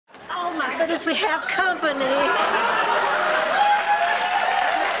Notice we have company.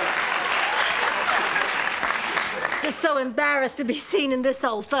 Just so embarrassed to be seen in this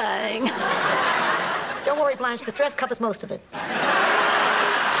old thing. Don't worry, Blanche. The dress covers most of it.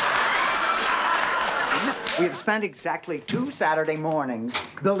 We have spent exactly 2 Saturday mornings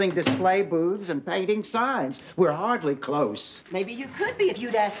building display booths and painting signs. We're hardly close. Maybe you could be if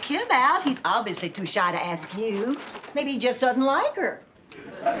you'd ask him out. He's obviously too shy to ask you. Maybe he just doesn't like her.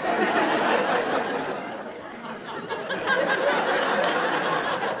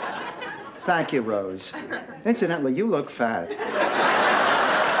 Thank you, Rose. Incidentally, you look fat.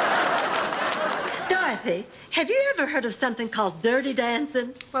 Dorothy, have you ever heard of something called dirty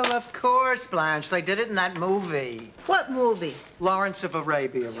dancing? Well, of course, Blanche. They did it in that movie. What movie? Lawrence of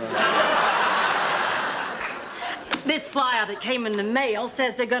Arabia, Rose. This flyer that came in the mail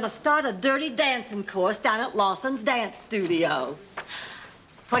says they're going to start a dirty dancing course down at Lawson's Dance Studio.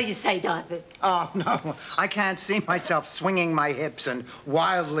 What do you say, Dorothy? Oh, no. I can't see myself swinging my hips and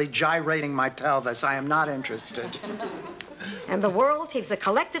wildly gyrating my pelvis. I am not interested. And the world heaves a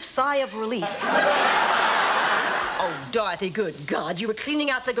collective sigh of relief. Oh, Dorothy, good God. You were cleaning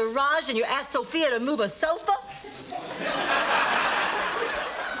out the garage and you asked Sophia to move a sofa?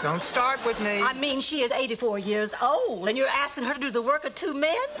 Don't start with me. I mean, she is 84 years old, and you're asking her to do the work of 2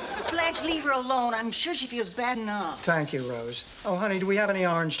 men? Blanche, leave her alone. I'm sure she feels bad enough. Thank you, Rose. Oh, honey, do we have any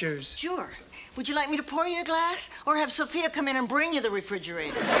orange juice? Sure. Would you like me to pour you a glass? Or have Sophia come in and bring you the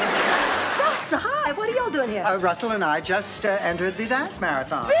refrigerator? Russell, hi. What are y'all doing here? Russell and I just entered the dance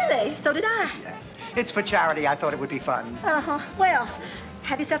marathon. Really? So did I. Yes. It's for charity. I thought it would be fun. Uh-huh. Well,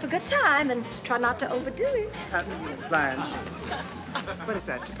 have yourself a good time and try not to overdo it. Blanche, what is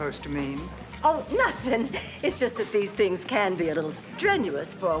that supposed to mean? Oh, nothing. It's just that these things can be a little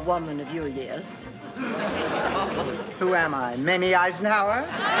strenuous for a woman of your years. Who am I, Minnie Eisenhower?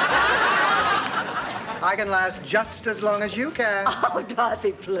 I can last just as long as you can. Oh,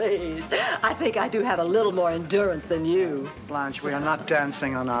 Dorothy, please. I think I do have a little more endurance than you. Blanche, we are not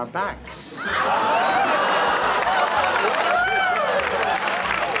dancing on our backs.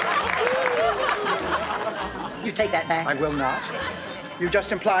 You take that back. I will not. You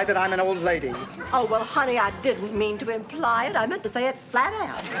just implied that I'm an old lady. Oh, well, honey, I didn't mean to imply it. I meant to say it flat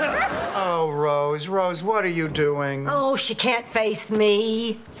out. Oh, Rose, what are you doing? Oh, she can't face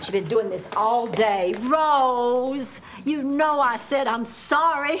me. She's been doing this all day. Rose, you know I said I'm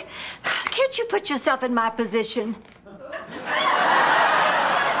sorry. Can't you put yourself in my position?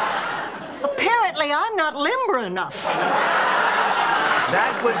 Apparently, I'm not limber enough.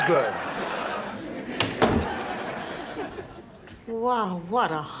 That was good. Wow,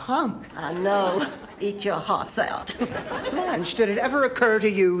 what a hunk. I know. Eat your hearts out. Blanche, did it ever occur to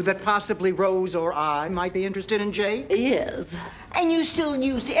you that possibly Rose or I might be interested in Jake? Yes. And you still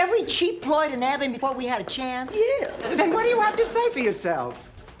used every cheap ploy to nab him before we had a chance? Yes. Then what do you have to say for yourself?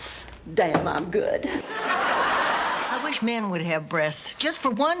 Damn, I'm good. I wish men would have breasts, just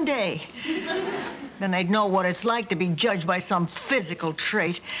for one day. Then they'd know what it's like to be judged by some physical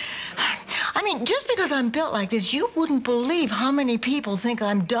trait. I mean, just because I'm built like this, you wouldn't believe how many people think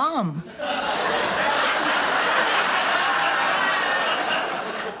I'm dumb.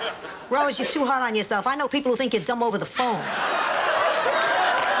 Rose, you're too hard on yourself. I know people who think you're dumb over the phone.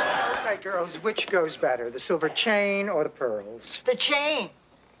 Okay, girls, which goes better, the silver chain or the pearls? The chain.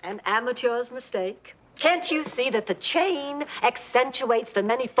 An amateur's mistake. Can't you see that the chain accentuates the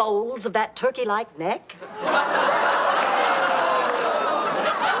many folds of that turkey-like neck?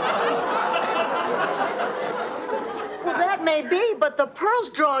 Well, that may be, but the pearls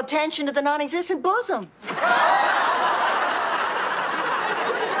draw attention to the non-existent bosom.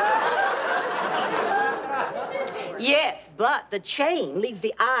 Yes, but the chain leads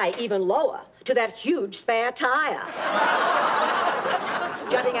the eye even lower to that huge spare tire.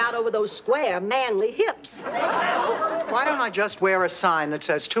 Jutting out over those square, manly hips. Why don't I just wear a sign that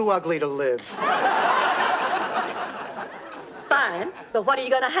says, "Too ugly to live"? Fine, but what are you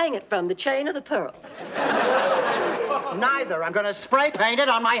going to hang it from, the chain or the pearl? Neither. I'm going to spray paint it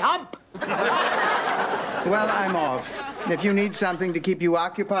on my hump. Well, I'm off. If you need something to keep you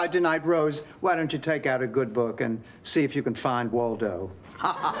occupied tonight, Rose, why don't you take out a good book and see if you can find Waldo?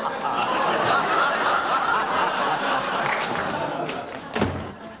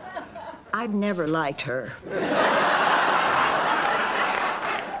 I've never liked her.